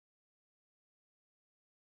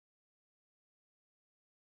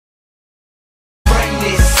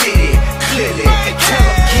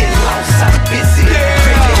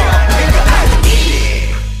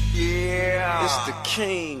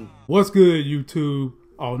What's good, YouTube?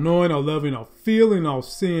 All knowing, all loving, all feeling, all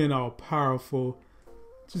seeing, all powerful.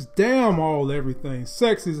 Just damn all everything.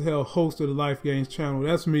 Sexy as hell host of the Life Gains channel.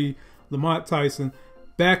 That's me, Lamont Tyson,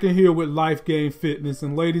 back in here with Life Gain Fitness.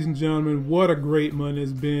 And ladies and gentlemen, what a great month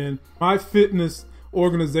it's been. My fitness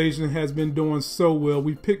organization has been doing so well.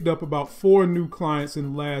 We picked up about 4 new clients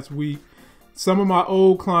in the last week. Some of my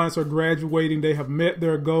old clients are graduating. They have met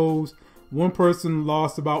their goals. One person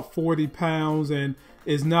lost about 40 pounds and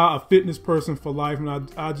is now a fitness person for life.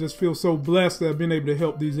 And I just feel so blessed that I've been able to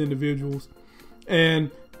help these individuals. And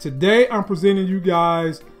today I'm presenting you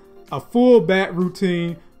guys a full back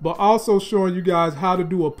routine, but also showing you guys how to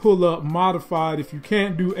do a pull-up modified if you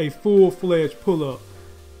can't do a full-fledged pull-up.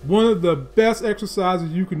 One of the best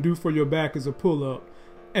exercises you can do for your back is a pull-up.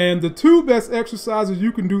 And the 2 best exercises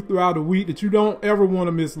you can do throughout a week that you don't ever want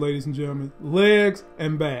to miss, ladies and gentlemen, legs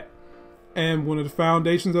and back. And one of the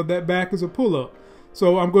foundations of that back is a pull-up.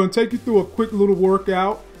 So I'm going to take you through a quick little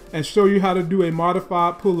workout and show you how to do a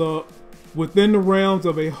modified pull-up within the realms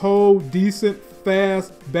of a whole decent,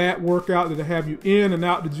 fast back workout that'll have you in and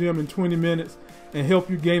out the gym in 20 minutes and help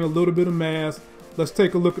you gain a little bit of mass. Let's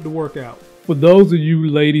take a look at the workout. For those of you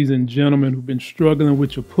ladies and gentlemen who've been struggling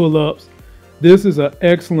with your pull-ups, this is an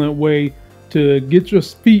excellent way to get your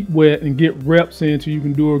feet wet and get reps in so you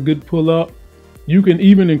can do a good pull-up. You can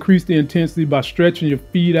even increase the intensity by stretching your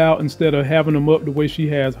feet out instead of having them up the way she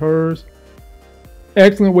has hers.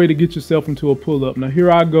 Excellent way to get yourself into a pull-up. Now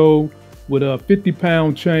here I go with a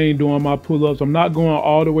 50-pound chain doing my pull-ups. I'm not going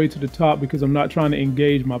all the way to the top because I'm not trying to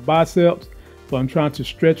engage my biceps, but I'm trying to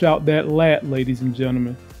stretch out that lat, ladies and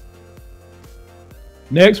gentlemen.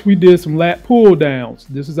 Next, we did some lat pull downs.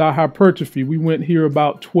 This is our hypertrophy. We went here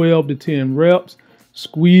about 12 to 10 reps,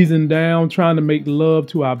 squeezing down, trying to make love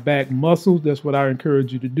to our back muscles. That's what I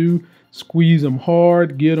encourage you to do. Squeeze them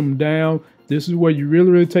hard, get them down. This is where you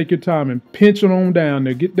really take your time and pinch it on down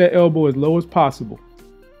there. Get that elbow as low as possible.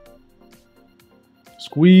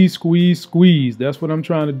 Squeeze, squeeze, squeeze. That's what I'm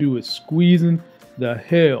trying to do, is squeezing the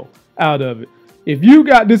hell out of it. If you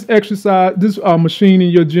got this exercise, this machine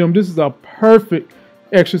in your gym, this is a perfect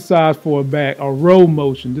exercise for a back, a row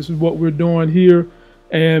motion. This is what we're doing here.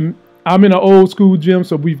 And I'm in an old school gym,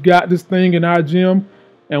 so we've got this thing in our gym,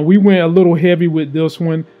 and we went a little heavy with this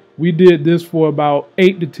one. We did this for about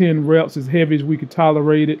 8 to 10 reps, as heavy as we could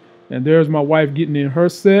tolerate it. And there's my wife getting in her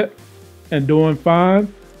set and doing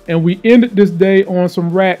fine. And we ended this day on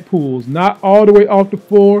some rack pulls, not all the way off the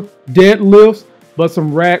floor, deadlifts, but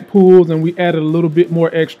some rack pulls, and we added a little bit more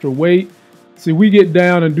extra weight. See, we get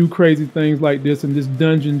down and do crazy things like this in this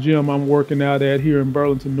dungeon gym I'm working out at here in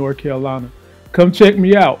Burlington, North Carolina. Come check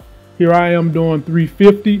me out. Here I am doing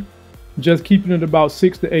 350, just keeping it about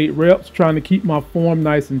 6 to 8 reps, trying to keep my form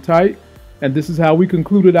nice and tight. And this is how we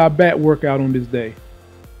concluded our back workout on this day.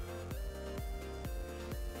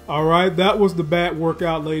 All right, that was the back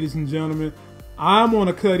workout, ladies and gentlemen. I'm on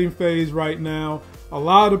a cutting phase right now. A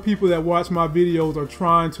lot of people that watch my videos are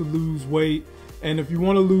trying to lose weight. And if you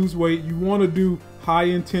want to lose weight, you want to do high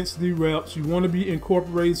intensity reps. You want to be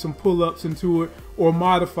incorporating some pull-ups into it, or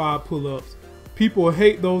modified pull-ups. People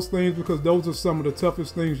hate those things because those are some of the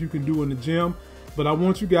toughest things you can do in the gym. But I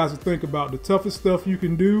want you guys to think about the toughest stuff you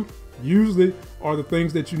can do usually are the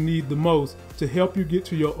things that you need the most to help you get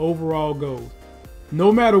to your overall goals.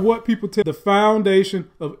 No matter what people tell, the foundation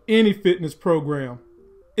of any fitness program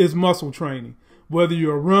is muscle training. Whether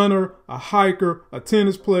you're a runner, a hiker, a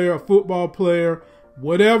tennis player, a football player,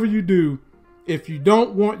 whatever you do, if you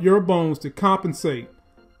don't want your bones to compensate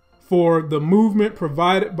for the movement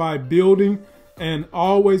provided by building and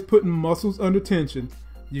always putting muscles under tension,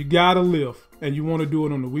 you gotta lift, and you want to do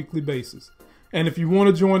it on a weekly basis. And if you want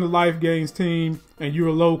to join the Life Gains team and you're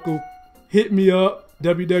a local, hit me up,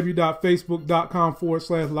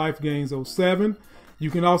 www.facebook.com/lifegains07. You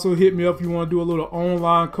can also hit me up if you want to do a little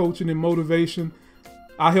online coaching and motivation.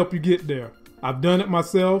 I help you get there. I've done it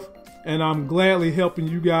myself, and I'm gladly helping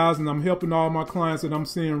you guys, and I'm helping all my clients that I'm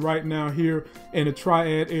seeing right now here in the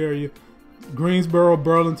Triad area. Greensboro,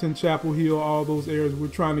 Burlington, Chapel Hill, all those areas. We're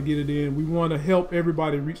trying to get it in. We want to help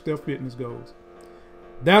everybody reach their fitness goals.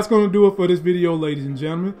 That's going to do it for this video, ladies and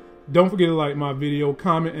gentlemen. Don't forget to like my video,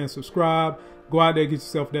 comment, and subscribe. Go out there and get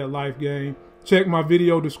yourself that life game. Check my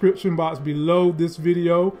video description box below this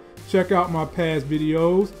video. Check out my past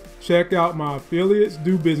videos. Check out my affiliates.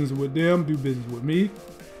 Do business with them. Do business with me.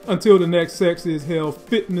 Until the next Sexy as Hell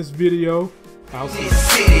fitness video, I'll see you.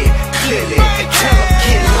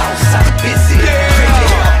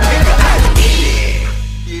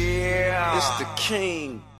 It's the king.